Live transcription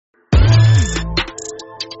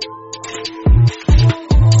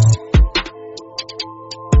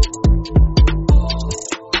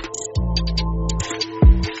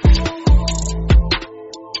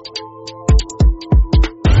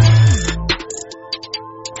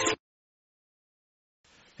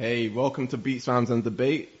Hey, welcome to Beats, Rhymes and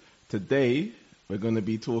Debate. Today, we're going to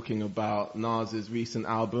be talking about Nas's recent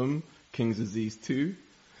album, King's Disease 2,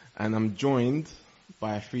 and I'm joined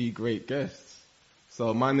by three great guests.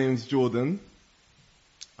 So, my name's Jordan.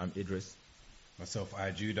 I'm Idris. Myself, I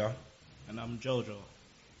Judah. And I'm Jojo.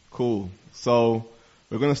 Cool. So,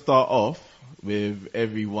 we're going to start off with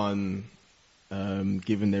everyone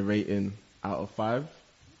giving their rating out of 5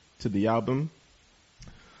 to the album.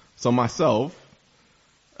 So, myself,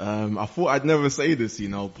 I thought I'd never say this,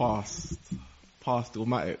 past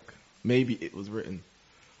Illmatic. Maybe it was written.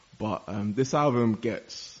 But this album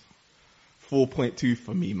gets 4.2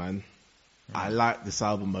 for me, man. I like this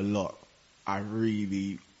album a lot. I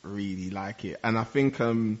really, really like it. And I think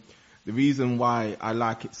the reason why I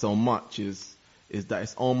like it so much is that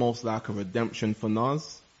it's almost like a redemption for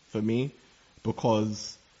Nas, for me.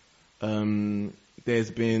 Because there's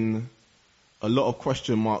been a lot of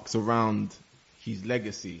question marks around his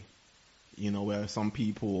legacy, where some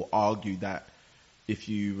people argue that if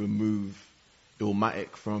you remove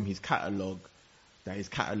Illmatic from his catalogue, that his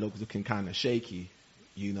catalogue's looking kind of shaky,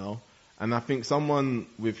 And I think someone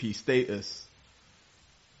with his status,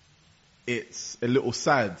 it's a little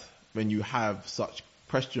sad when you have such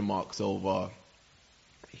question marks over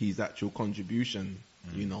his actual contribution,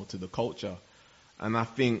 to the culture. And I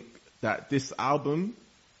think that this album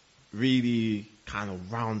really kind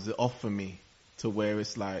of rounds it off for me, to where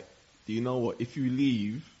it's like, do you know what? If you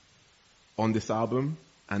leave on this album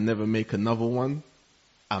and never make another one,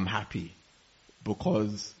 I'm happy,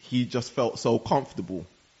 because he just felt so comfortable,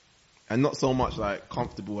 and not so much like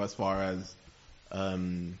comfortable as far as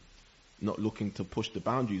not looking to push the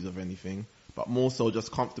boundaries of anything, but more so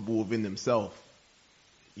just comfortable within himself,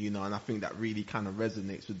 and I think that really kind of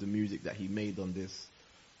resonates with the music that he made on this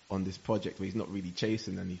project, where he's not really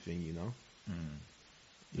chasing anything,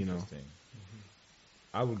 Interesting.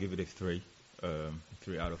 I will give it a 3.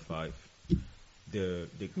 3 out of 5. Who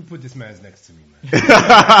put this man's next to me, man?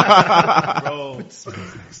 Bro. Put this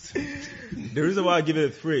man's next to me. The reason why I give it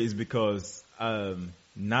a 3 is because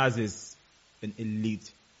Nas is an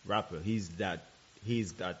elite rapper. He's that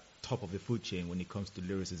top of the food chain when it comes to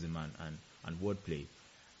lyricism and wordplay.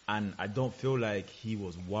 And I don't feel like he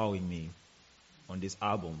was wowing me on this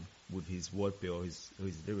album with his wordplay or his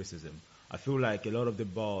lyricism. I feel like a lot of the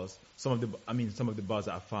bars, some of the bars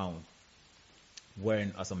that I found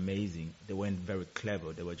weren't as amazing. They weren't very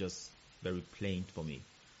clever. They were just very plain for me.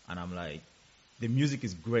 And I'm like, the music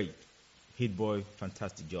is great. Hit Boy,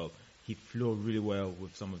 fantastic job. He flowed really well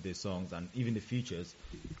with some of their songs, and even the features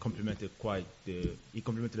complemented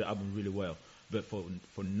the album really well. But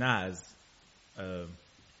for Nas,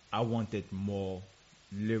 I wanted more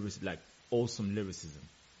awesome lyricism,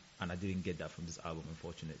 and I didn't get that from this album,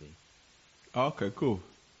 unfortunately. Okay, cool.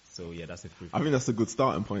 So yeah, that's a 3. I think that's a good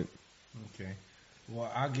starting point. Okay.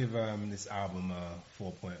 Well, I'll give this album a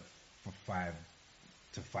 4.5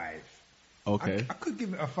 to 5. Okay. I could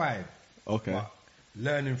give it a 5. Okay. But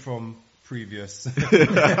learning from previous... you know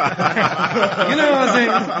what I'm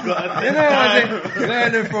saying?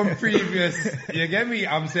 Learning from previous... You get me?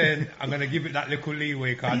 I'm saying I'm going to give it that little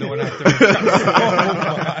leeway, because I don't want to have to...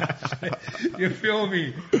 so much. You feel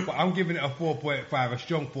me? But I'm giving it a 4.5, a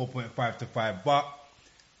strong 4.5 to 5. But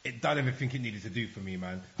it done everything it needed to do for me,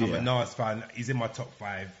 man. I'm a Nas fan. He's in my top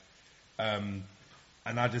 5. And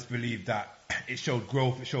I just believe that it showed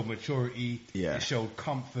growth, it showed maturity, it showed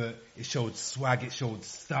comfort, it showed swag, it showed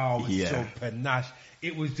style, it showed panache.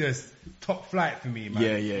 It was just top flight for me, man.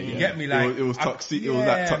 You get me? Like it was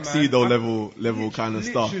that tuxedo level kind of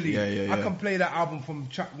stuff. I can play that album from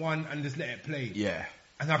track 1 and just let it play. Yeah.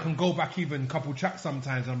 And I can go back even a couple tracks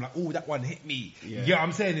sometimes and I'm like, oh, that one hit me. Yeah. You know what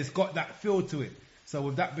I'm saying? It's got that feel to it. So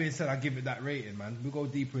with that being said, I give it that rating, man. We'll go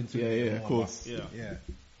deeper into it. Yeah, of course.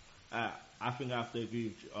 I think I have to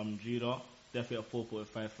agree with Judah. Definitely a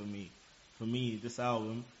 4.5 for me. For me, this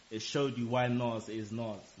album, it showed you why Nas is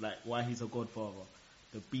Nas. Like, why he's a godfather.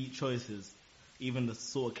 The beat choices, even the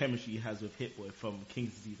sort of chemistry he has with Hit Boy from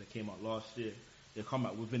King's Disease that came out last year. They come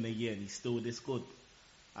out within a year and he's still this good.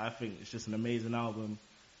 I think it's just an amazing album.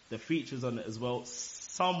 The features on it as well,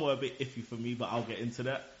 some were a bit iffy for me, but I'll get into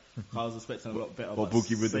that. I was expecting a lot better. But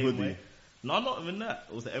Boogie with the hoodie? Way. No, not even that.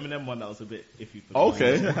 It was the Eminem one that was a bit iffy for me.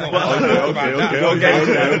 Okay. Okay. I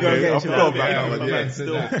forgot about that one. Yeah.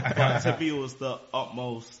 Still, but to me, it was the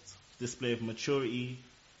utmost display of maturity.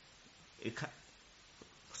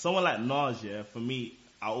 Someone like Nas, for me,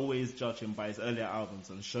 I always judge him by his earlier albums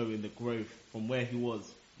and showing the growth from where he was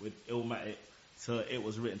with Illmatic to it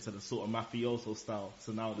was written to the sort of mafioso style.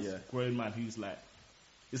 So now this grown man who's like,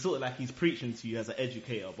 it's sort of like he's preaching to you as an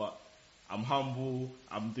educator, but I'm humble.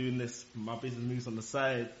 I'm doing this. My business moves on the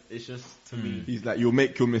side. It's just to me. He's like, you'll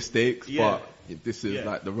make your mistakes, Yeah. but this is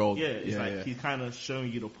like the road. Yeah, it's like he's kind of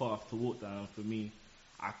showing you the path to walk down. And for me,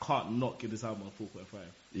 I can't not give this album a 4.5.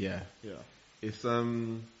 Yeah. Yeah. It's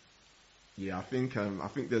I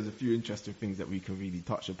think there's a few interesting things that we can really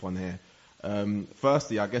touch upon here.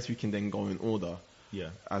 Firstly, I guess we can then go in order. Yeah.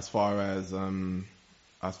 As far as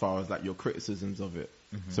like your criticisms of it.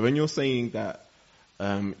 So when you're saying that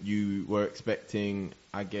you were expecting,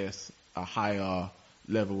 I guess, a higher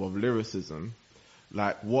level of lyricism,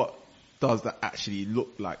 like what does that actually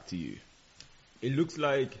look like to you? It looks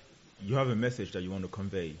like you have a message that you want to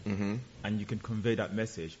convey, and you can convey that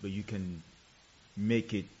message, but you can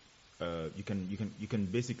make it, you can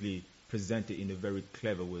basically present it in a very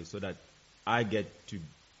clever way, so that I get to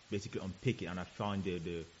basically unpick it, and I find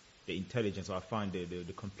the intelligence, or I find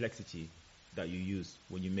the complexity that you use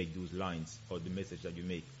when you make those lines, or the message that you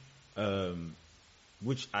make,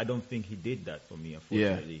 which I don't think he did that for me,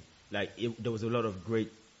 unfortunately. Like there was a lot of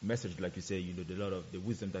great message, like you say, a lot of the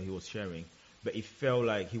wisdom that he was sharing, but it felt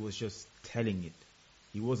like he was just telling it.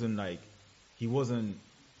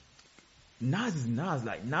 Nas is Nas.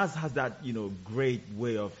 Like Nas has that, great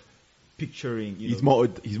way of picturing. He's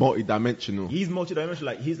multi-dimensional. He's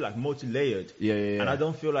multi-dimensional. Like he's like multi-layered. Yeah. And I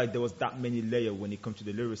don't feel like there was that many layers when it comes to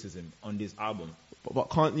the lyricism on this album.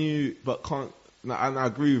 But and I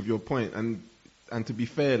agree with your point. And to be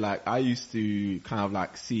fair, like I used to kind of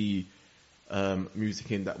like see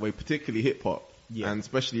music in that way, particularly hip hop. Yeah. And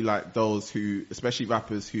especially like especially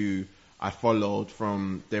rappers who I followed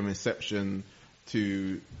from their inception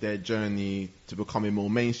to their journey to becoming more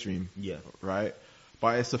mainstream. Yeah. Right?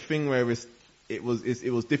 But it's a thing where it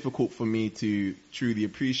was difficult for me to truly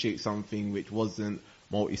appreciate something which wasn't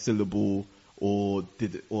multi-syllable or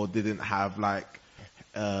didn't have like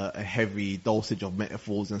a heavy dosage of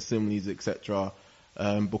metaphors and similes, etc.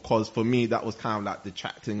 Because for me that was kind of like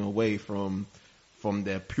detracting away from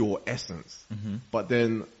their pure essence. But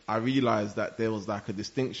then I realized that there was like a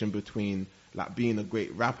distinction between like being a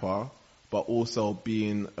great rapper but also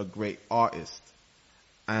being a great artist.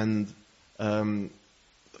 And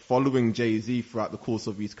following Jay-Z throughout the course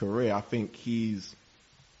of his career, I think he's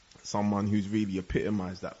someone who's really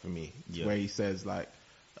epitomized that for me. Yeah. Where he says like,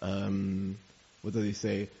 what does he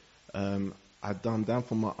say? I dumbed down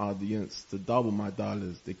for my audience to double my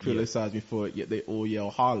dollars. They criticize me for it, yet they all yell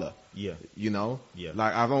holla. Yeah. Yeah.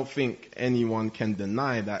 Like I don't think anyone can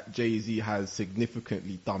deny that Jay-Z has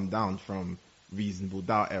significantly dumbed down from Reasonable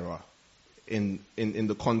Doubt era in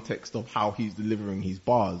the context of how he's delivering his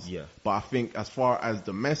bars. Yeah. But I think as far as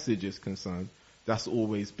the message is concerned, that's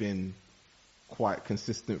always been quite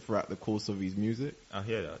consistent throughout the course of his music. I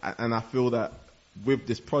hear that. And I feel that with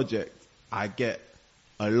this project, I get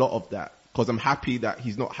a lot of that. Because I'm happy that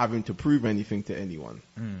he's not having to prove anything to anyone.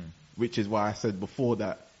 Which is why I said before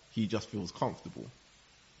that he just feels comfortable.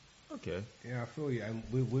 Okay. Yeah, I feel you. And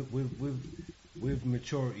with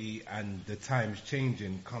maturity and the times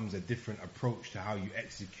changing comes a different approach to how you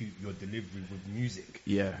execute your delivery with music.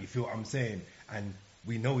 Yeah. You feel what I'm saying? And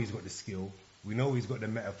we know he's got the skill. We know he's got the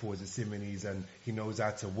metaphors and similes, and he knows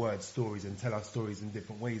how to word stories and tell us stories in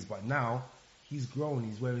different ways. But now he's grown.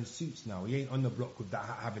 He's wearing suits now. He ain't on the block with that,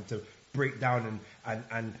 having to break down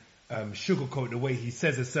and sugarcoat the way he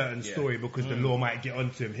says a certain story because the law might get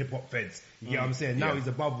onto him. Hip hop feds. You get what I'm saying? Now he's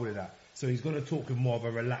above all of that. So he's going to talk with more of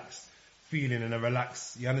a relaxed feeling and a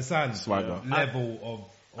relaxed, you understand? Swagger. Level of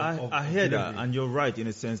I hear delivery. that, and you're right in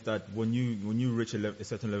a sense that when you reach a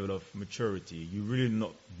certain level of maturity, you're really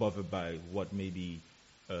not bothered by what maybe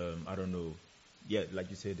I don't know, like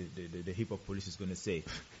you said, the hip hop police is going to say.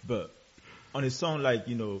 But on a song like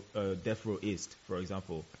Death Row East, for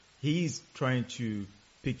example, he's trying to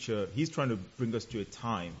bring us to a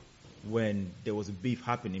time when there was a beef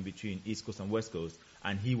happening between East Coast and West Coast,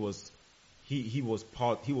 and he was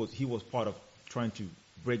part of trying to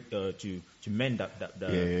break to mend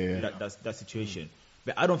that situation.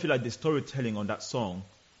 But I don't feel like the storytelling on that song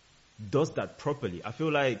does that properly. I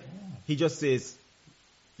feel like he just says,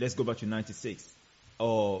 let's go back to 96,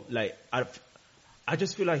 or like I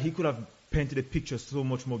just feel like he could have painted a picture so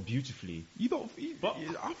much more beautifully. I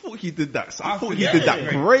thought he did that. I thought he did that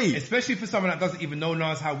great. Especially for someone that doesn't even know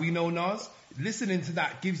Nas how we know Nas. Listening to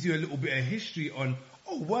that gives you a little bit of history on,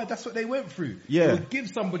 oh, word, that's what they went through. Yeah. It would give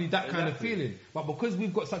somebody that kind of feeling. But because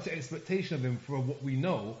we've got such an expectation of him for what we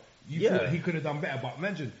know, you feel that he could have done better. But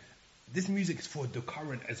imagine, this music is for the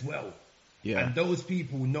current as well. Yeah. And those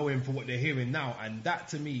people know him for what they're hearing now. And that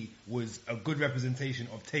to me was a good representation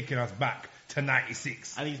of taking us back to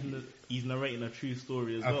 96. And he's narrating a true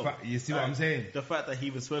story as well. You see what I'm saying? The fact that he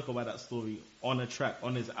even spoke about that story on a track,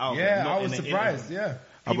 on his album. Yeah, not I was in an surprised, interview.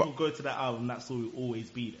 yeah. People go to that album, that story will always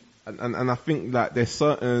be there. And I think that there's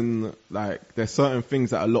certain things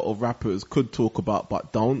that a lot of rappers could talk about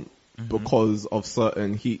but don't because of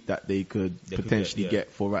certain heat that they could potentially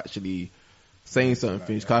get for actually saying certain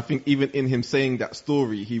things. Because I think even in him saying that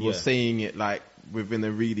story, he was saying it like within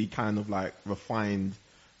a really kind of like refined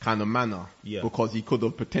kind of manner. Yeah. Because he could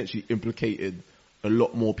have potentially implicated a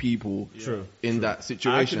lot more people in that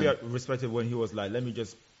situation. I actually respected when he was like, let me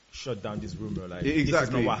just shut down this rumor. Like, exactly. This is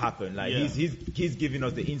not what happened. Like, he's giving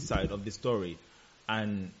us the insight of the story.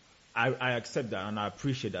 And I accept that and I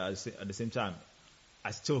appreciate that. At the same time,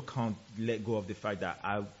 I still can't let go of the fact that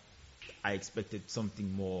I expected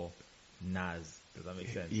something more Nas. Does that make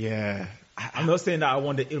sense? Yeah. I'm not saying that I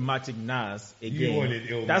want the Illmatic Nas again. You wanted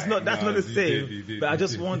Illmatic. That's not the same. You did, but I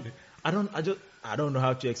just want. I don't know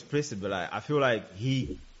how to express it, but like, I feel like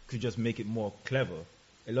he could just make it more clever.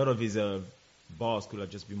 A lot of his bars could have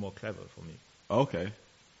just been more clever for me. Okay.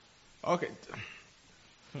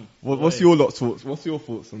 What's your thoughts? What's your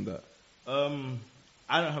thoughts on that?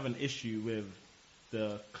 I don't have an issue with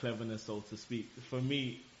the cleverness, so to speak. For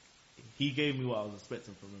me, he gave me what I was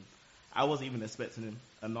expecting from him. I wasn't even expecting him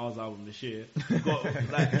a Nas album this year. We got,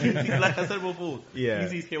 like I said before,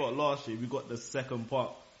 King's came out last year. We got the second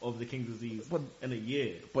part of the King's Disease in a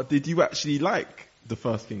year. But did you actually like the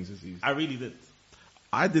first King's Disease? I really did.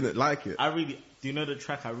 I didn't like it. Do you know the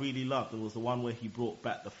track I really loved? It was the one where he brought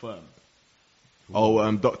back the firm.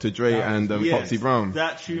 Oh, Dr. Dre and Foxy Brown.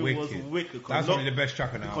 That tune was wicked. That's probably the best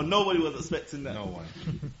track on the album. Because nobody was expecting that. No one.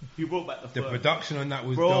 He brought back the firm. The production on that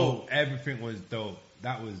was dope. Everything was dope.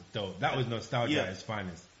 That was dope. That was nostalgia at its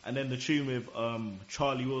finest. And then the tune with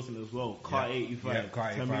Charlie Wilson as well. Car 85. Yeah,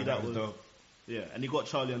 Car 85. Me, that was dope. Yeah, and he got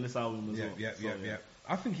Charlie on this album as well. Yeah.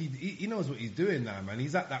 I think he knows what he's doing now, man.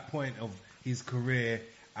 He's at that point of his career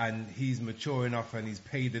and he's mature enough and he's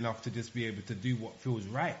paid enough to just be able to do what feels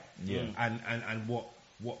right. Yeah. And what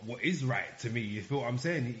is right to me. You feel what I'm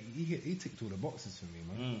saying? He ticked all the boxes for me,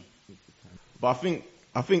 man. But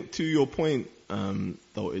I think to your point,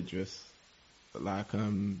 though, Idris, like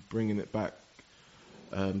bringing it back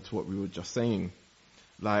to what we were just saying,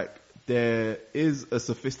 like there is a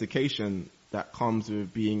sophistication that comes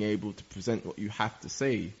with being able to present what you have to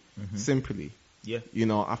say simply. Yeah. You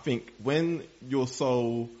know, I think when you're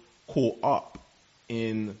so caught up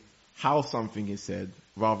in how something is said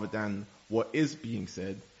rather than what is being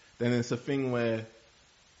said, then it's a thing where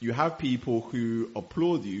you have people who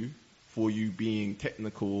applaud you for you being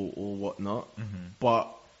technical or whatnot, but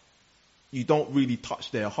you don't really touch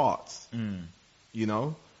their hearts. You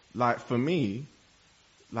know? Like for me,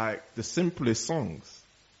 like the simplest songs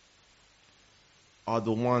are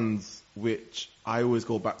the ones which I always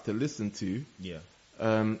go back to listen to. Yeah.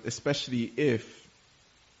 Especially if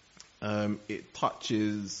it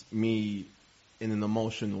touches me in an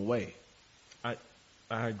emotional way.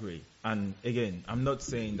 I agree. And again, I'm not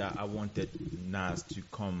saying that I wanted Nas to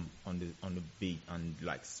come on the beat and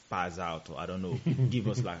like spaz out or I don't know, give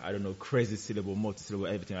us like, I don't know, crazy syllable, multi-syllable,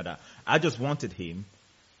 everything like that. I just wanted him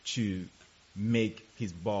to make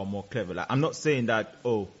his bar more clever. Like, I'm not saying that,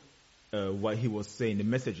 what he was saying, the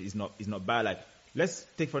message is not bad. Like, let's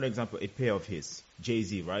take for an example a pair of his,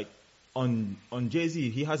 Jay-Z, right? On Jay-Z,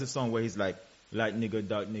 he has a song where he's like, light nigga,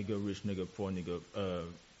 dark nigga, rich nigga, poor nigga,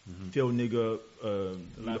 Phil nigga.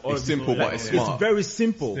 It's simple, but it's smart. It's very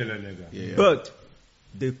simple. Still a nigga. Yeah. But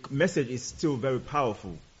the message is still very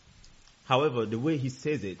powerful. However, the way he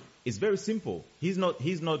says it is very simple. He's not,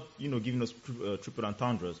 giving us triple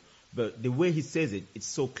entendres. But the way he says it, it's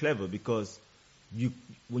so clever because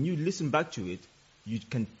when you listen back to it, you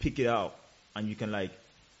can pick it out and you can like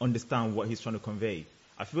understand what he's trying to convey.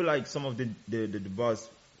 I feel like some of the bars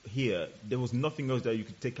here, there was nothing else that you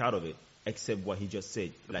could take out of it except what he just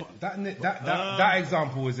said. Like that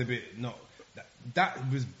example was a bit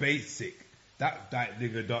that was basic. That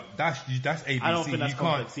nigga, that's ABC. I don't think that's you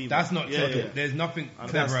complex can't. either. That's not. Yeah. There's nothing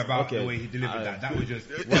clever about the way he delivered that. That was just.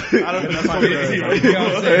 I don't think that's complex either. You know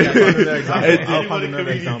what I'm saying? I'll find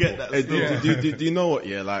another example. Do you know what?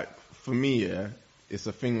 Yeah, like for me, yeah, it's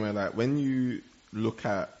a thing where like when you look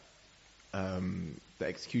at the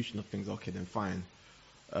execution of things, okay, then fine,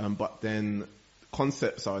 but then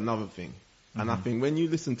concepts are another thing. And I think when you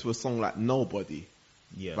listen to a song like Nobody,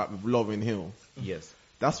 like with Lauryn Hill, yes,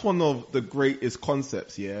 that's one of the greatest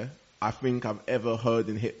concepts, I think I've ever heard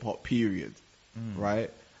in hip hop, period.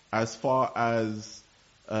 Right? As far as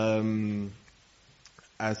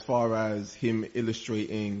as far as him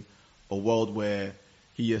illustrating a world where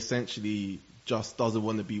he essentially just doesn't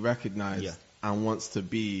want to be recognized Yeah. and wants to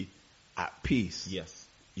be at peace. Yes.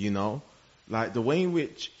 You know, like the way in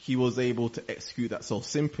which he was able to execute that so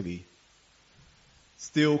simply,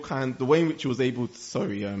 the way in which he was able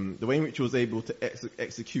to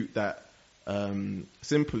execute that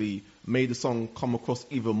simply made the song come across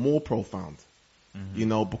even more profound. You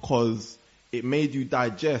know, because it made you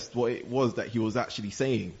digest what it was that he was actually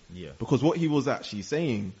saying. Yeah. Because what he was actually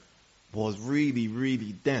saying was really,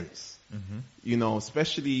 really dense. You know,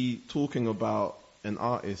 especially talking about an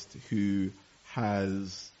artist who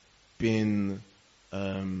has been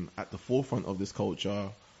at the forefront of this culture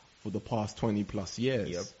for the past 20 plus years.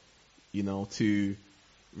 Yep. You know, to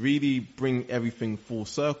really bring everything full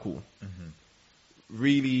circle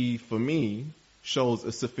really, for me, shows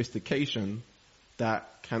a sophistication that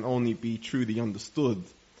can only be truly understood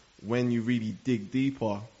when you really dig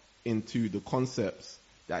deeper into the concepts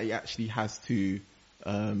that he actually has to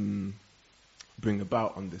bring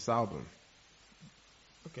about on this album.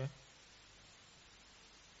 Okay.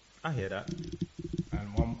 I hear that.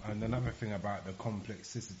 And another thing about the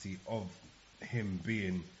complexity of him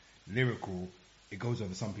being lyrical, it goes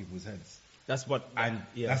over some people's heads. That's what. And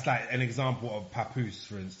yeah. that's like an example of Papoose,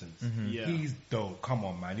 for instance. Yeah. He's dope. Come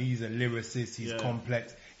on, man. He's a lyricist. He's Yeah.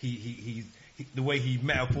 complex. He's the way he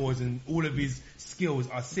metaphors and all of his skills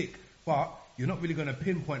are sick. But you're not really going to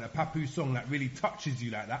pinpoint a Papoose song that really touches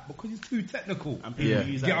you like that because it's too technical. And people Yeah.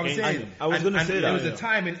 use You get that what I'm against saying? him. I was gonna say there that, was yeah. a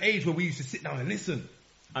time and age where we used to sit down and listen.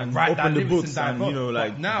 And Write open down the lyrics books dive and, up.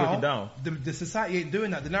 like, But now, break it down. The society ain't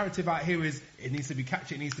doing that. The narrative out here is, it needs to be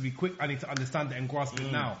catchy, it needs to be quick, I need to understand it and grasp it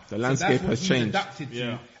now. The landscape that's what has he's changed. adapted to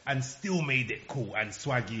Yeah. and still made it cool and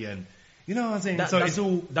swaggy and, you know what I'm saying? That, so that's- it's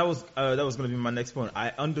all, that was going to be my next point.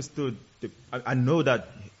 I understood. I know that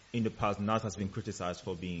in the past, Nas has been criticized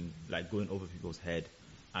for being like going over people's head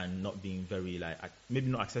and not being very like maybe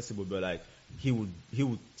not accessible, but like he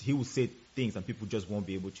would say things and people just won't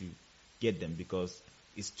be able to get them because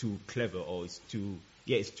it's too clever or it's too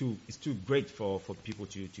great for people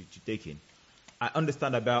to take in. I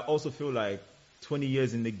understand that, but I also feel like 20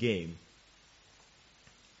 years in the game,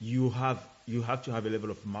 you have to have a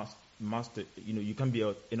level of master. You know, you can be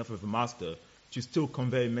enough of a master to still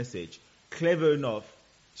convey a message clever enough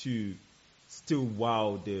to still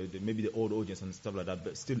wow the maybe the old audience and stuff like that,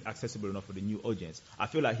 but still accessible enough for the new audience. I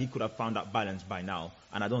feel like he could have found that balance by now,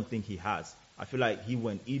 and I don't think he has. I feel like he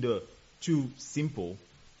went either too simple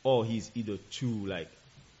or he's either too like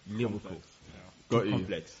lyrical, Got too you.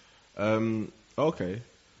 complex. Okay.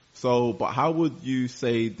 So, but how would you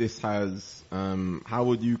say this has, how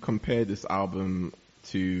would you compare this album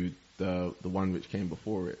to the one which came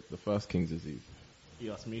before it, the first King's Disease?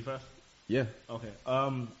 You ask me first? Yeah. Okay.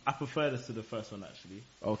 I prefer this to the first one actually.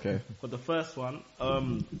 Okay. But the first one,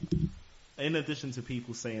 in addition to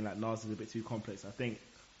people saying that Nas is a bit too complex, I think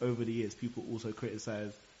over the years people also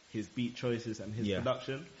criticize his beat choices and his Yeah.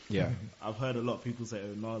 production. Yeah. I've heard a lot of people say,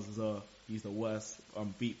 "Oh, Nas he's the worst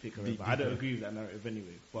beat picker ever." I don't agree with that narrative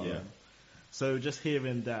anyway. But Yeah. so just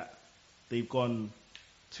hearing that they've gone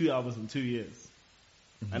 2 albums in 2 years,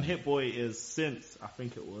 and Hit Boy is since I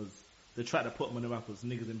think it was the track that put him on the map was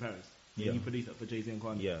Niggas in Paris. Yeah. He produced that for Jay-Z and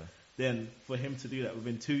Kanye. Yeah. Then for him to do that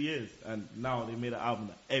within 2 years, and now they made an album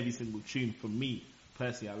that every single tune for me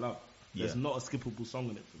personally I love. There's Yeah. not a skippable song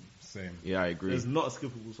in it for me. same. Yeah, I agree. There's not a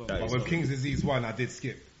skippable song. That But is with so- King's Disease 1, I did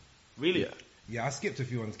skip. Really? Yeah. Yeah, I skipped a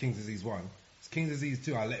few on King's Disease 1. King's Disease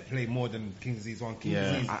 2, I let play more than King's Disease 1. King's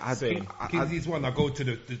Yeah. Disease, Same. King's Disease 1, I go to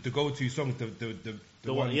the go-to songs, the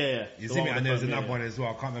one- one, yeah. You The see one me, with and the there's phone, another yeah. one as well,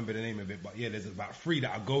 I can't remember the name of it, but yeah, there's about 3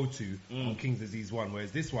 that I go to on King's Disease 1,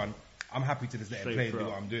 whereas this one, I'm happy to just let it Straight play and do through.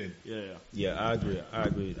 what I'm doing. Yeah. Yeah, I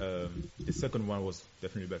agree. The second one was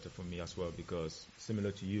definitely better for me as well because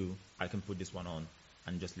similar to you, I can put this one on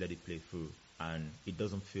and just let it play through, and it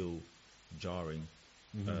doesn't feel jarring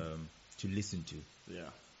to listen to. Yeah.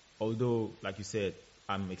 Although, like you said,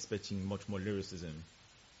 I'm expecting much more lyricism.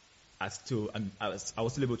 I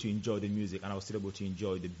was still able to enjoy the music, and I was still able to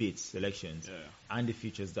enjoy the beats, selections, Yeah. and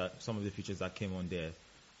some of the features that came on there.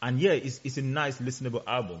 And yeah, it's a nice listenable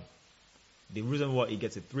album. The reason why it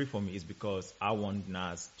gets a 3 for me is because I want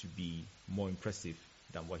Nas to be more impressive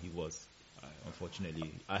than what he was.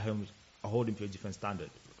 Unfortunately, I hold him to a different standard.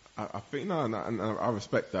 I think no, and I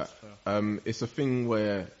respect that. It's a thing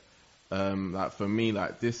where, like for me,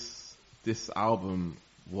 like this album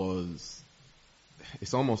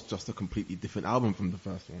it's almost just a completely different album from the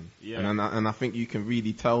first one. Yeah. And I think you can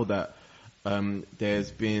really tell that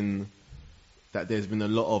there's been a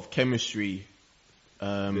lot of chemistry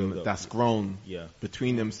Build up. that's grown Yeah.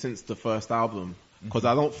 between them since the first album. because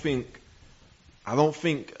I don't think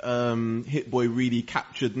Hit Boy really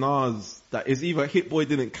captured Nas. That is either Hit Boy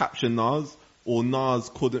didn't capture Nas, or Nas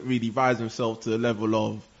couldn't really rise himself to the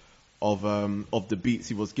level of the beats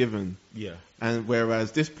he was given. Yeah. And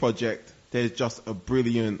whereas this project, there's just a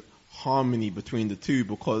brilliant harmony between the two,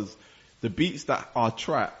 because the beats that are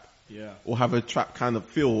trap, or have a trap kind of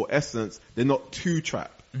feel or essence, they're not too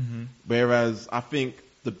trap. Whereas I think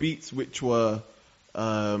the beats which were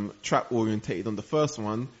trap orientated on the first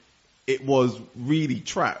one, it was really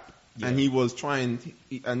trap, and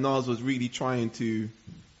and Nas was really trying to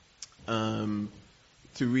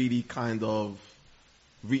really kind of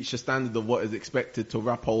reach the standard of what is expected to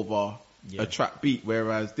rap over a trap beat.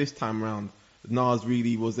 Whereas this time around, Nas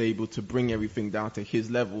really was able to bring everything down to his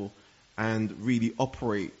level and really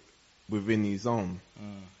operate within his zone.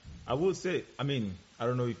 I would say, I mean, I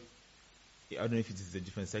don't know if it is a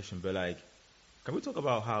different section, but like, can we talk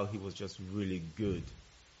about how he was just really good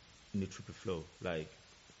in the triple flow? Like,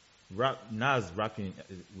 Nas rapping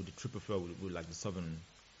with the triple flow with like the southern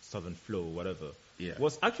flow or whatever. Yeah.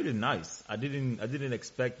 Was actually nice. I didn't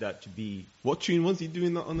expect that to be. What tune was he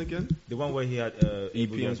doing that on again? The one where he had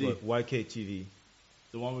EPMD. YKTV.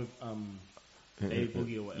 The one with A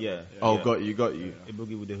Boogie or whatever. Yeah. Oh, got you. A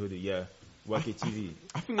Boogie with the Hoodie. Yeah. YKTV.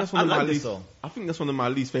 I think that's one of my like least. I think that's one of my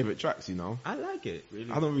least favorite tracks. You know. I like it.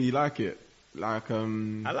 Really. I don't really like it. Like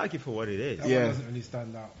I like it for what it is. That one doesn't really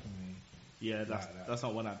stand out for me. Yeah, that's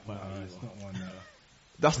not one I'd put out. It's not one that.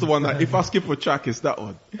 That's the one that if I skip a track, it's that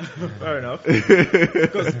one. Fair enough.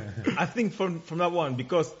 Because I think from that one,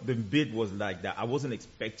 because the beat was like that, I wasn't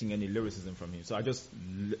expecting any lyricism from him. So I just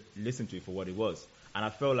listened to it for what it was. And I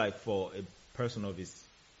felt like for a person of his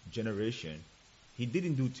generation, he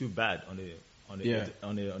didn't do too bad on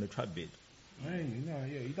the trap beat.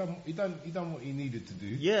 He done what he needed to do.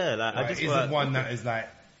 Yeah, like I just isn't one that is like,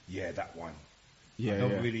 that one. Yeah, I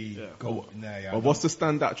don't really go. But what's the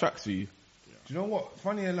standout tracks for you? Do you know what?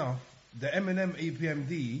 Funny enough, the Eminem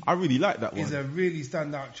EPMD I really like that one. is a really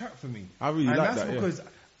standout track for me. I really like that. And that's because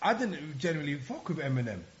I didn't generally fuck with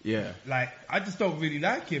Eminem. Yeah. Like, I just don't really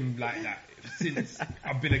like him like that since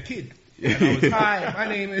I've been a kid. And I was, hi, my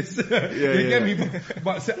name is, you get me?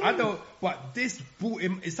 But so I don't, but this brought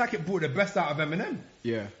him, it's like it brought the best out of Eminem.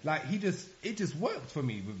 Yeah. Like, it just worked for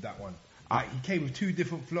me with that one. Like, he came with two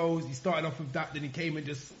different flows. He started off with that, then he came and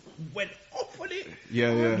just went off on it. Yeah,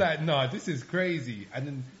 I was like, nah, this is crazy. And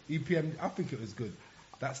then EPM, I think it was good.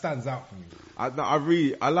 That stands out for me.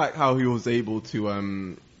 I like how he was able to,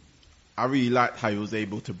 I really liked how he was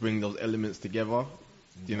able to bring those elements together.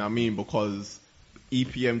 Do you know what I mean? Because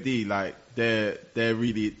EPMD, like, they're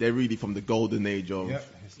really from the golden age of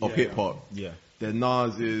hip hop. Yeah. The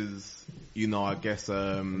Nas is, I guess,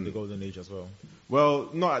 the golden age as well. Well,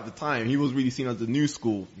 not at the time. He was really seen as the new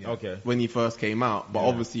school when he first came out, but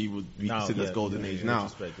obviously he would be considered as golden age now.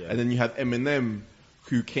 And then you had Eminem,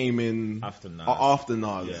 who came in after Nas.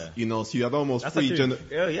 So you had almost three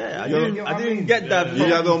generations. I didn't get that. You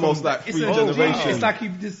had almost like three generations. It's like he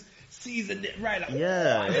just seasoned it right. Like,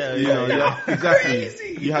 exactly.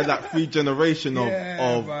 Crazy. You had that three generation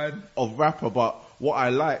of rapper, but what I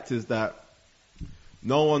liked is that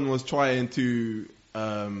no one was trying to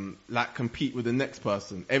compete with the next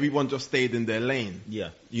person. Everyone just stayed in their lane. Yeah.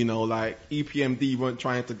 Like EPMD weren't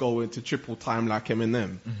trying to go into triple time like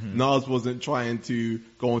Eminem. Nas wasn't trying to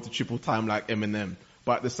go into triple time like Eminem.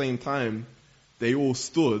 But at the same time, they all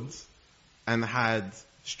stood and had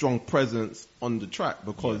strong presence on the track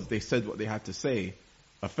because they said what they had to say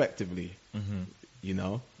effectively.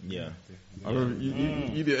 Yeah. I remember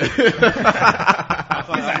you did.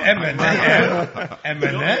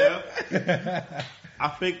 Eminem. I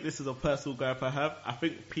think this is a personal gripe I have. I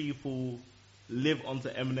think people live onto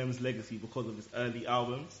Eminem's legacy because of his early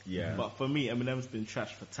albums. Yeah. But for me, Eminem's been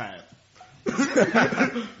trashed for time. For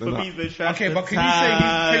me, he's been trashed Okay, for but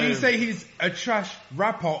time. can you say he's a trash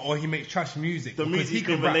rapper or he makes trash music? The Because music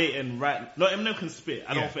can he's rap. relating right. No, Eminem can spit.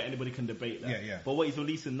 I Yeah. don't think anybody can debate that. Yeah. But what he's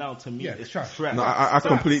releasing now to me is trash. trash. No, I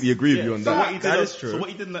completely agree with you on So that. what he did, That is true. So what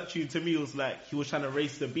he did in that tune to me was like he was trying to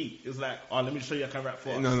race the beat. It was like, let me show you I can rap for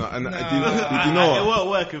us. No, and Nah. do you know It what? weren't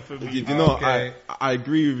working for me. You know, Okay. I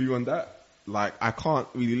agree with you on that. Like, I can't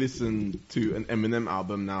really listen to an Eminem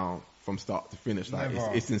album now from start to finish. Like,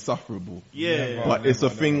 Never. it's insufferable. Yeah. But it's a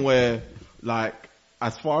thing where, like,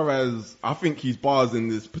 as far as, I think his bars in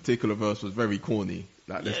this particular verse was very corny.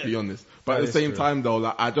 Like, let's be honest. But at the same time though,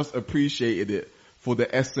 like, I just appreciated it for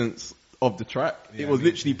the essence of the track. It was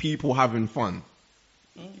literally people having fun.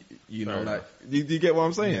 You know, Fair like, enough. do you get what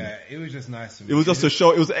I'm saying? Yeah, it was just nice for me. It was just a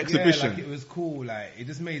show. It was an exhibition. Yeah, like it was cool. Like it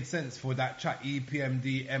just made sense for that track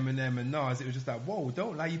EPMD, Eminem, and Nas. It was just like, whoa,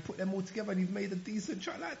 don't like you put them all together and you've made a decent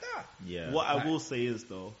track like that. Yeah. What I will say is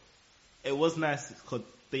though, it was nice because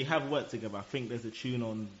they have worked together. I think there's a tune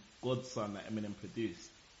on Godson that Eminem produced,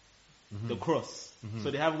 The Cross.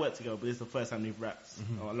 So they have worked together, but it's the first time they've rapped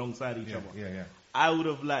alongside each other. Yeah. I would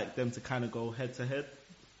have liked them to kind of go head to head,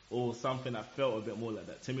 or something that felt a bit more like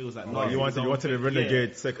that. To me, it was like, no, You wanted a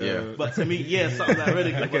renegade second. Yeah. But to me, yeah, something like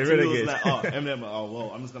renegade. Like But a to me, it was renegade. like, oh, Eminem, oh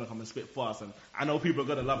well, I'm just gonna come and spit fast, and I know people are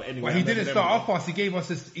gonna love it anyway. Well, he I love didn't Eminem. start off fast. He gave us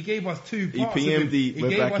two parts. EPMD, of it. He we're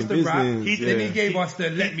gave back us in the rap. business, Then he yeah. gave us the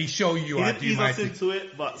let me show you He I did do ease my us thing. into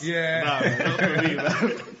it, but Yeah. nah, man, not for me,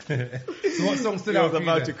 man. So what song stood He out was for you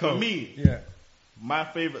about then? to For come. me, Yeah. my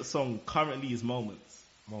favorite song currently is Moments.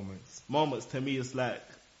 Moments to me is like,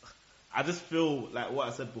 I just feel like what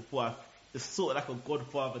I said before, it's sort of like a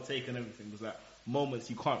Godfather take and everything. It was like moments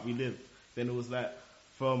you can't relive. Then it was like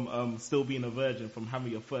from Still Being a Virgin, from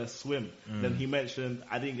having your first swim. Then he mentioned,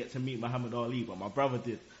 I didn't get to meet Muhammad Ali, but my brother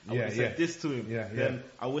did. I would have said this to him. Then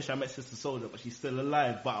I wish I met Sister Soldier, but she's still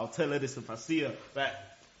alive, but I'll tell her this if I see her. Like,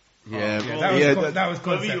 Yeah, That was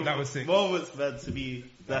concept. for me, That was sick. Moments, man, to me,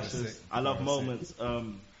 that's was just, sick. I love That was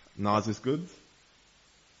moments. Nas is good.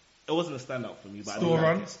 It wasn't a standout for me, but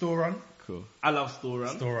Store Run. Cool. I love Store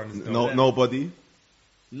Run. Store Run is dope. No, nobody.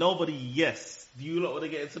 Nobody, yes. Do you lot want to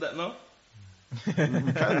get into that now? We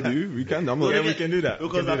can do. I'm not. Yeah, we can do that. We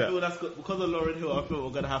Because can do I feel that. that's good. Because of Lauryn Hill, I feel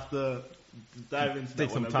we're gonna have to dive into Take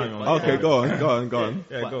that some one a time bit, on but that. Okay, yeah. go on.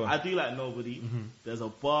 Yeah, But go on. I do like Nobody. There's a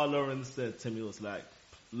bar Lauren said to me, it was like,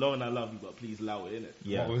 Lauren, I love you, but please allow it, innit?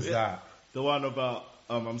 Yeah. What was that? The one about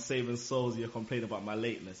I'm saving souls, you're complaining about my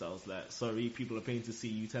lateness. I was like, sorry, people are paying to see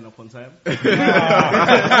you turn up on time.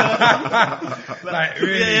 Like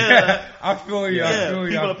really? Yeah. I feel you. People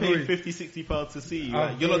I are feel paying you. 50, 60 pounds to see you. I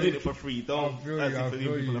Like, you're not feel doing you. it for free. Don't I feel you, actually I do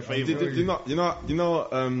feel people you. a I favor. feel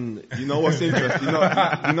You know what's interesting?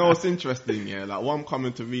 You know what's interesting? Yeah, like what I'm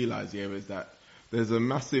coming to realize here is that there's a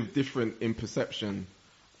massive difference in perception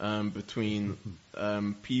between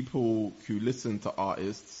people who listen to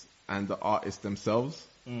artists and the artists themselves.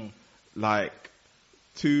 Like,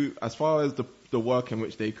 as far as the work in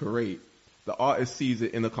which they create, the artist sees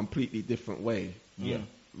it in a completely different way.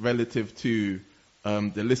 Relative to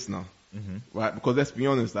the listener, right? Because let's be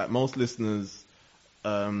honest, like most listeners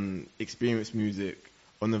experience music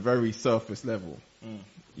on a very surface level,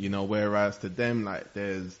 you know, whereas to them, like,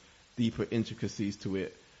 there's deeper intricacies to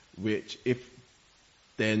it, which if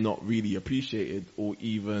they're not really appreciated or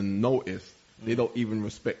even noticed, they don't even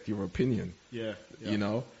respect your opinion. Yeah. You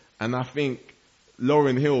know? And I think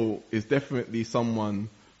Lauryn Hill is definitely someone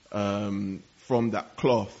from that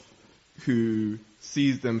cloth who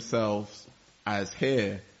sees themselves as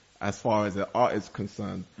here as far as the art is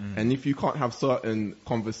concerned. And if you can't have certain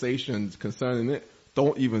conversations concerning it,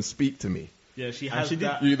 don't even speak to me. Yeah, she has she did-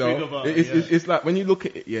 that You thing know, about it's like when you look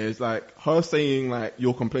at it, it's like her saying like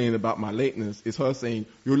you're complaining about my lateness. It's her saying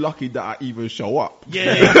you're lucky that I even show up.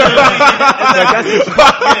 Yeah.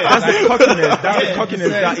 That's the cockiness. That's the cockiness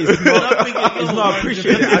that is not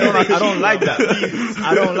appreciated. I don't like that.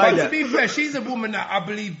 I don't like But to that. be fair, she's a woman that I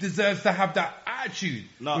believe deserves to have that attitude.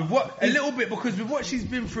 No. With what a little bit, because with what she's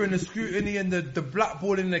been through and the scrutiny and the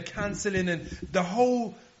blackballing and the cancelling and the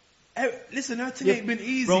whole. Listen, her thing ain't been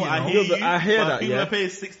easy. Bro, you know? I hear you. I hear but that, people yeah. are paying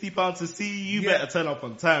 £60 to see you. You Yeah. better turn up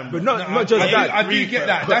on time. But bro. not just that. I do get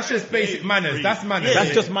that. That's just basic manners. That's manners.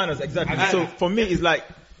 That's just manners, exactly. Yeah. So for me, it's like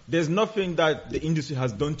there's nothing that the industry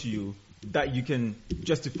has done to you that you can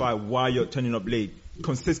justify why you're turning up late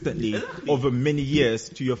consistently over many years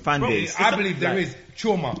to your fan base. I believe there Like- is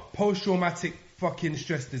trauma, post-traumatic fucking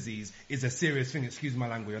stress disease is a serious thing. Excuse my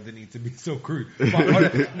language. I didn't need to be so crude. But,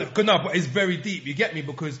 but it's very deep. You get me?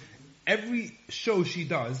 Because every show she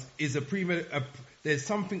does is there's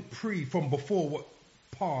something from before what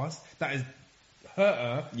passed that has hurt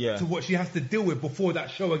her to what she has to deal with before that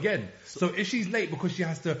show again. So if she's late because she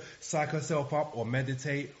has to psych herself up or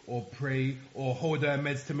meditate or pray or hold her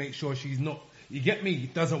meds to make sure she's not, you get me,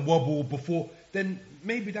 doesn't wobble before, then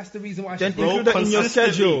maybe that's the reason why Then she's include that in your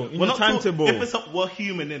consistently. schedule, in We're your not timetable. If it's we're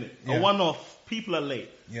human, innit? Yeah. A one-off, people are late.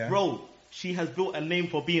 Yeah. Bro, she has built a name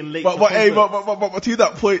for being late. But to hey, concerts.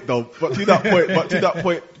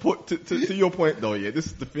 but to your point though, yeah, this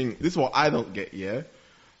is the thing. This is what I don't get, yeah.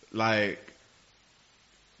 Like,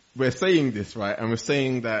 we're saying this, right, and we're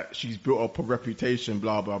saying that she's built up a reputation,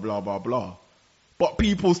 blah blah blah blah blah. But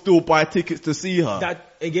people still buy tickets to see her.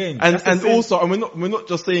 That again, and that's the and thing. also, and we're not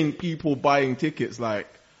just saying people buying tickets like,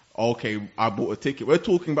 okay, I bought a ticket. We're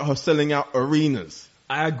talking about her selling out arenas.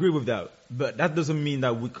 I agree with that, but that doesn't mean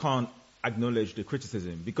that we can't acknowledge the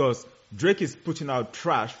criticism, because Drake is putting out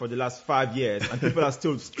trash for the last 5 years and people are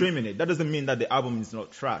still streaming it. That doesn't mean that the album is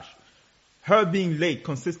not trash. Her being late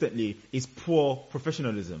consistently is poor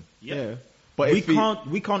professionalism. Yeah. But we if he-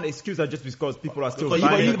 can't excuse that just because people are still But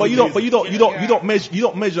buying it. you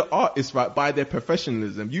don't measure artists, right, by their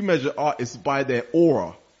professionalism. You measure artists by their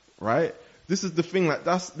aura, right? This is the thing, like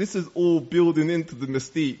this is all building into the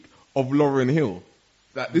mystique of Lauryn Hill.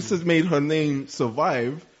 That this has made her name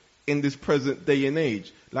survive in this present day and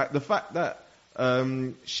age. Like the fact that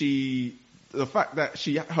her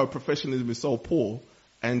professionalism is so poor,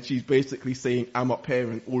 and she's basically saying, "I'm up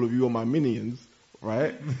here and all of you are my minions,"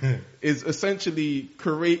 right? is essentially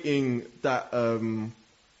creating that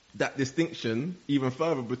that distinction even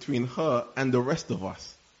further between her and the rest of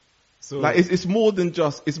us. So Like it's more than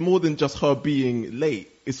just her being late.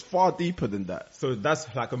 It's far deeper than that. So that's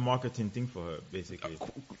like a marketing thing for her, basically.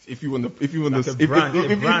 If you want to Like a brand,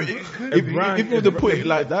 put it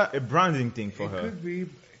like that, a branding thing for It her. could be.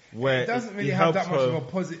 Where It doesn't really it have that helps much of her-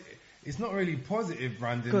 a positive. It's not really positive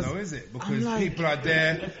branding, 'Cause though, is it? I'm Because like- people are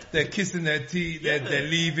there, they're kissing their teeth, they're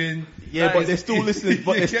leaving. yeah, Like, but they're still listening.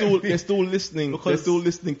 But you get me? they're still listening. They're still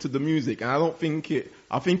listening to the music, and I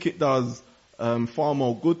think it does far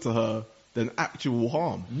more good to her than actual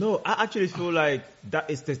harm. No, I actually feel like that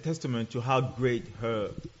is the testament to how great her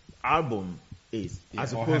album is,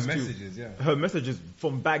 as Or opposed her to messages, yeah. her messages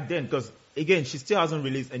from back then. Because again, she still hasn't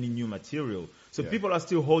released any new material, so people are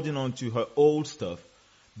still holding on to her old stuff.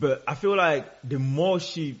 But I feel like the more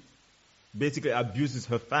she basically abuses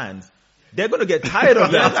her fans, they're gonna get tired of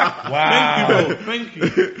that. Wow. Thank you.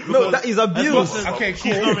 No, that is abuse. Okay,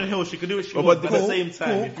 She's cool. Lauryn Hill. She can do what she But wants. But at cool, the same time,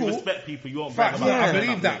 cool, if cool. you respect people, you won't brag Facts, about I it.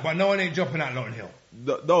 believe that, but no one ain't dropping out Lauryn Hill.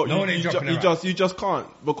 No, No one ain't dropping her out. you just can't,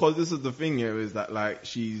 because this is the thing here, is that like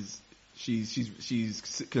she's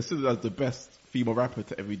considered as the best female rapper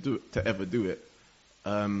to ever do it,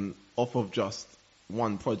 off of just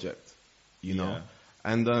one project, you know,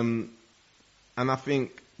 and I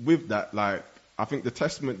think with that, like, I think the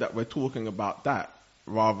testament that we're talking about that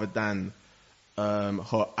rather than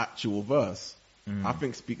her actual verse, I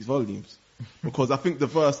think speaks volumes, because I think the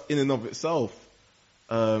verse in and of itself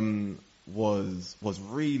was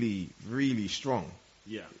really, really strong.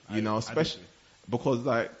 Yeah. You know, especially because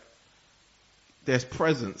like there's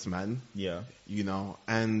presence, man. Yeah. You know,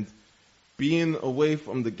 and being away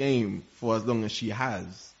from the game for as long as she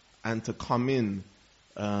has, and to come in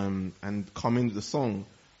into the song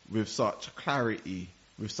with such clarity,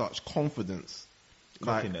 with such confidence,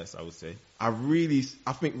 like, Cockiness, I would say. I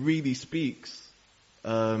think really speaks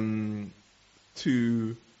to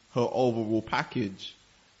her overall package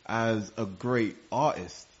as a great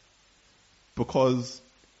artist. Because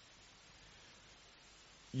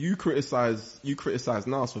you criticize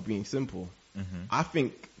Nas for being simple. I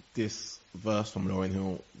think this verse from Lauryn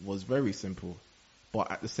Hill was very simple,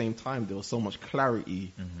 but at the same time there was so much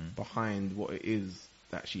clarity behind what it is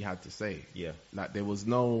that she had to say. Yeah. Like there was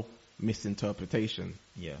no misinterpretation.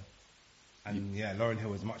 Yeah. And yeah, Lauryn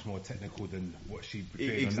Hill is much more technical than what she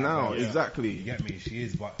portrayed It's on that now, verse. exactly. You get me? She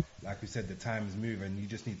is, but like we said, the times move, and you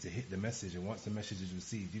just need to hit the message. And once the message is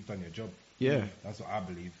received, you've done your job. Yeah. That's what I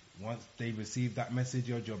believe. Once they receive that message,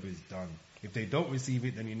 your job is done. If they don't receive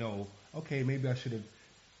it, then you know, okay, maybe I should have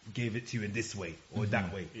gave it to you in this way or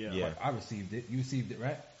that way. Yeah. But I received it. You received it,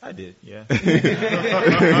 right? I did, yeah.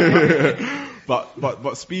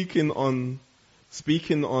 But speaking on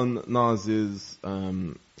Nas's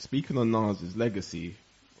legacy,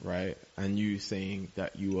 right? And you saying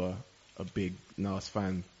that you were a big Nas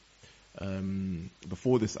fan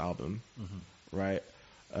before this album, right?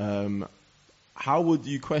 How would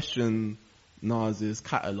you question Nas's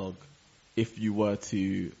catalog if you were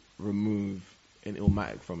to remove an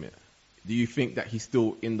Illmatic from it? Do you think that he's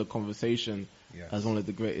still in the conversation Yes. as one of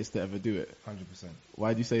the greatest to ever do it? 100%.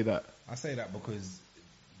 Why do you say that? I say that because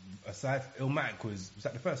aside, Illmatic was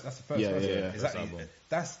that the first? That's the first. Yeah, verse, yeah, yeah. Exactly. First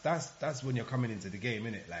album. That's when you're coming into the game,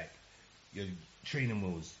 innit? Like your training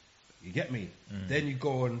wheels. You get me? Then you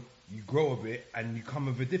go on, you grow a bit, and you come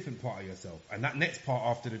with a different part of yourself. And that next part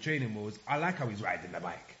after the training wheels, I like how he's riding the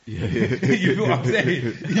bike. Yeah. You feel what I'm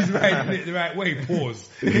saying? He's riding it the right way. Pause.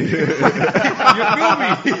 You feel me?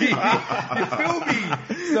 You feel me?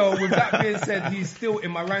 So with that being said, he's still in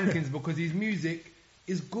my rankings because his music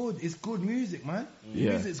is good. It's good music, man.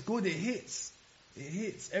 Yeah. Music's good. It hits. It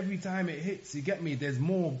hits every time it hits. You get me? There's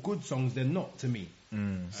more good songs than not to me.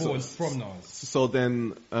 From Nas. So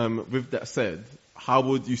then, with that said, how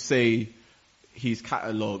would you say his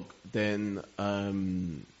catalog then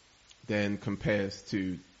compares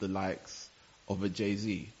to the likes of a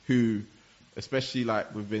Jay-Z, who especially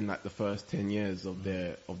like within like the first 10 years of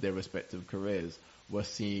their respective careers, were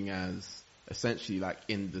seen as essentially like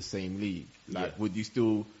in the same league. Like, would you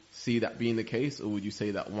still see that being the case, or would you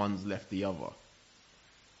say that one's left the other?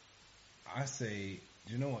 I say,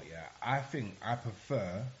 do you know what? Yeah, I think I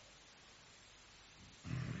prefer.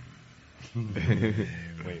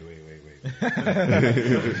 wait.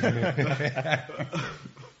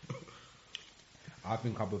 I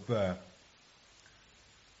think I prefer.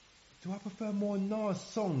 Do I prefer more Nas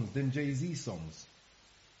songs than Jay-Z songs?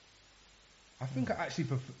 I think I actually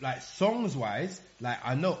prefer, like, songs-wise, like,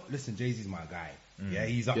 I know, listen, Jay-Z's my guy. Yeah,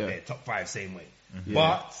 he's up there, top 5, same way.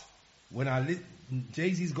 But when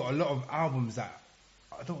Jay-Z's got a lot of albums that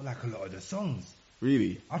I don't like a lot of the songs.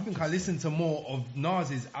 Really? I think I listen to more of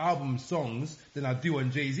Nas's album songs than I do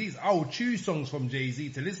on Jay-Z's. I will choose songs from Jay-Z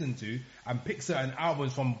to listen to and pick certain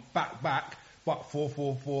albums from back, but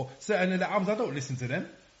for certain of the albums, I don't listen to them.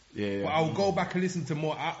 Yeah. But I'll go back and listen to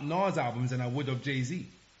more Nas albums than I would of Jay-Z.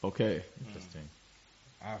 Okay. Interesting.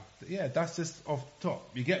 Yeah, that's just off top.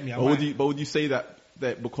 You get me? But would you say that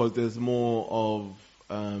because there's more of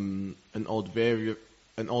an old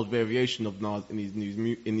variation of Nas in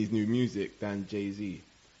his new music than Jay-Z?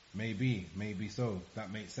 Maybe so.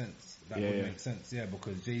 That makes sense. That would make sense. Yeah,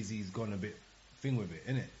 because Jay-Z's gone a bit thing with it,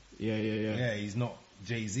 innit? Yeah. Yeah, he's not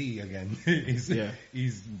Jay-Z again. He's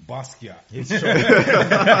Basquiat. He's short.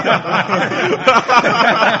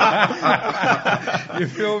 You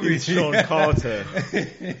feel me? He's Sean Carter.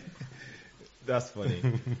 That's funny.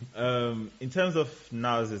 In terms of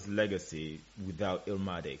Nas's legacy without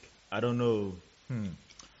Illmatic, I don't know.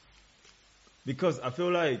 Because I feel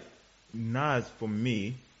like Nas, for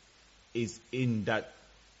me, is in that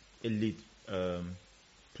elite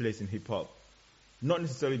place in hip hop. Not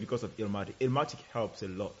necessarily because of Illmatic. Illmatic helps a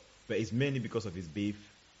lot, but it's mainly because of his beef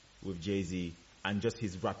with Jay-Z and just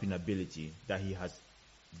his rapping ability that he has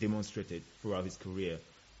demonstrated throughout his career.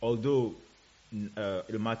 Although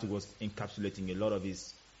Illmatic was encapsulating a lot of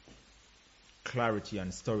his clarity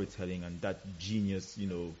and storytelling and that genius,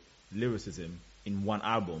 lyricism in one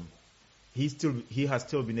album, he has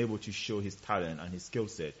still been able to show his talent and his skill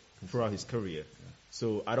set throughout his career. Yeah.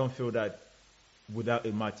 So I don't feel that without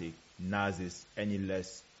Illmatic, Nas is any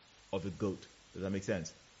less of a GOAT. Does that make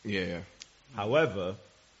sense? Yeah. However,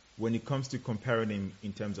 when it comes to comparing him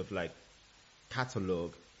in terms of like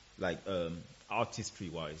catalog, like artistry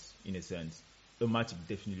wise, in a sense, Illmatic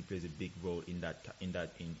definitely plays a big role in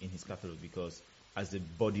his catalog, because as a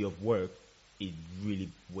body of work, it really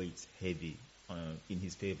weighs heavy in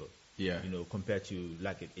his favor. Yeah. Compared to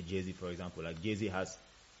like a Jay-Z, for example. Like Jay-Z has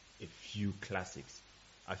a few classics.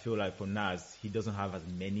 I feel like for Nas, he doesn't have as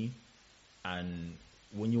many. And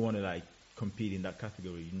when you want to like compete in that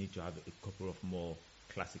category, you need to have a couple of more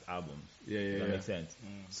classic albums. Does that make sense?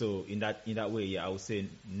 So in that way, I would say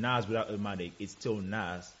Nas without Illmatic, it's still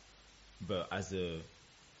Nas, but as an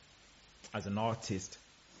artist,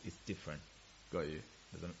 it's different. Got you.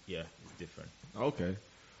 It's different. Okay.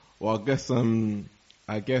 Well,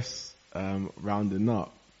 I guess rounding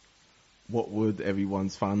up, what would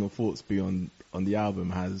everyone's final thoughts be on the album?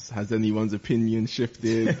 Has anyone's opinion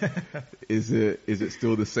shifted? Is it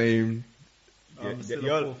still the same? Still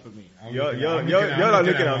a 4 for me. You're not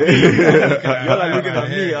looking at me. You're not looking at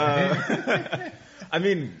me. I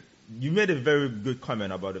mean, you made a very good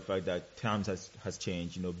comment about the fact that times has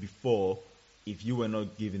changed. Before, if you were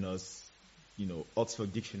not giving us,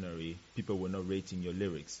 Oxford Dictionary, people were not rating your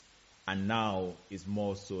lyrics. And now it's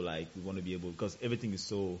more so like we want to be able, because everything is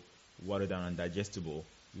so watered down and digestible,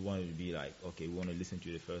 we want it to be like, okay, we want to listen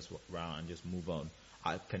to the first round and just move on.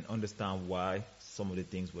 I can understand why some of the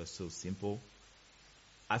things were so simple.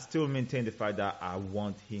 I still maintain the fact that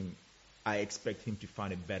I expect him to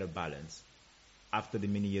find a better balance. After the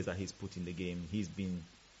many years that he's put in the game, he's been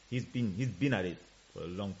at it for a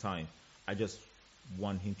long time. I just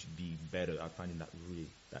want him to be better at finding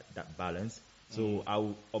that balance. So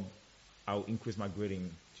I'll increase my grading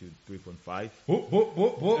to 3.5.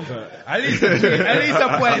 At least a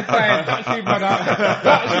 0.5. Touch me,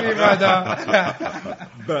 brother.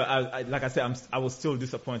 But like I said, I was still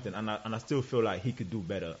disappointed, and I still feel like he could do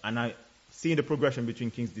better. And I seeing the progression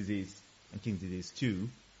between King's Disease and King's Disease 2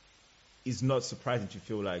 is not surprising to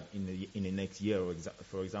feel like in the next year,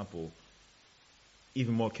 for example,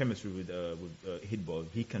 even more chemistry with Hitboy.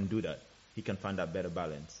 He can do that. He can find that better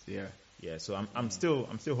balance. Yeah. So I'm still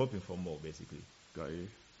hoping for more, basically. Got you.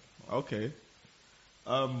 Okay.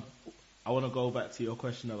 I want to go back to your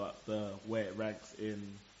question about where it ranks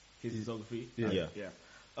in his discography. Yeah.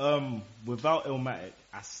 Without Illmatic,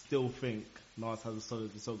 I still think Nas has a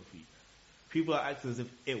solid discography. People are acting as if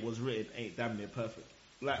it was written ain't damn near perfect.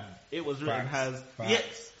 Like, it was written Facts.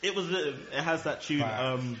 yes, it was written. It has that tune.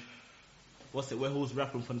 Facts. What's it? Where he was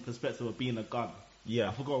rapping from the perspective of being a gun. Yeah.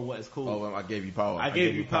 I forgot what it's called. Oh, I gave you power. I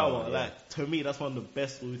gave you power. yeah. Like, to me, that's one of the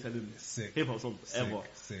best storytelling Sick. hip hop songs Sick, ever.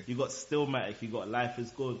 sick. You got Stillmatic, you got Life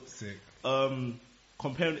is Good. Sick.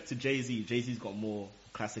 Comparing it to Jay-Z, Jay-Z's got more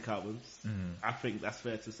classic albums. I think that's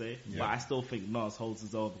fair to say. Yeah. But I still think Nas holds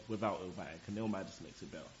his own without Illmatic, and Illmatic just makes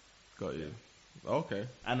it better. Got you. Okay.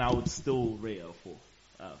 And I would still rate it a 4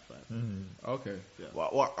 out of 5. Okay. Yeah.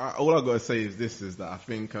 All I gotta say is this: is that I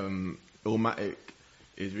think Illmatic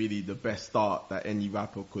is really the best start that any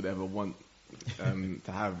rapper could ever want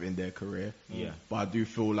to have in their career. Yeah. But I do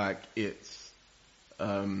feel like it's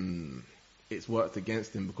worked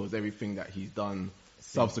against him because everything that he's done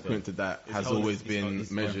subsequent to that has held- always it's been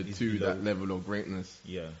held- measured it's to below. that level of greatness.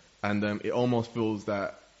 Yeah. And it almost feels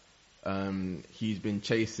that he's been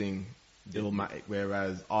chasing Illmatic,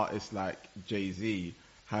 whereas artists like Jay-Z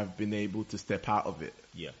have been able to step out of it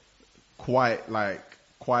Yeah. quite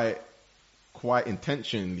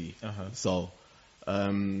intentionally. So,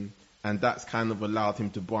 and that's kind of allowed him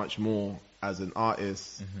to branch more as an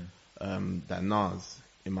artist than Nas,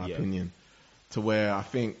 in my Yeah. opinion, to where I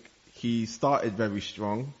think he started very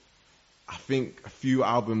strong. I think a few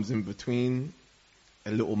albums in between,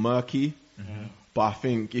 a little murky, but I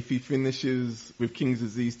think if he finishes with King's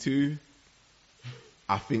Disease 2,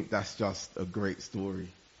 I think that's just a great story.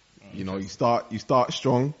 You know, you start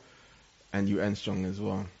strong and you end strong as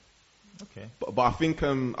well. Okay. But I think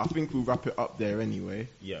we'll wrap it up there anyway.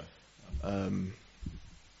 Yeah.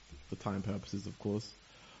 For time purposes, of course.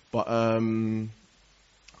 But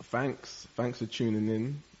thanks for tuning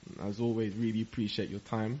in. As always, really appreciate your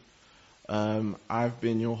time. I've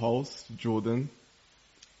been your host, Jordan.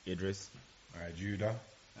 Idris. Alright, Judah.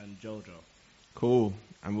 And Jojo. Cool.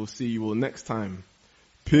 And we'll see you all next time.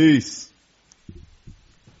 Peace.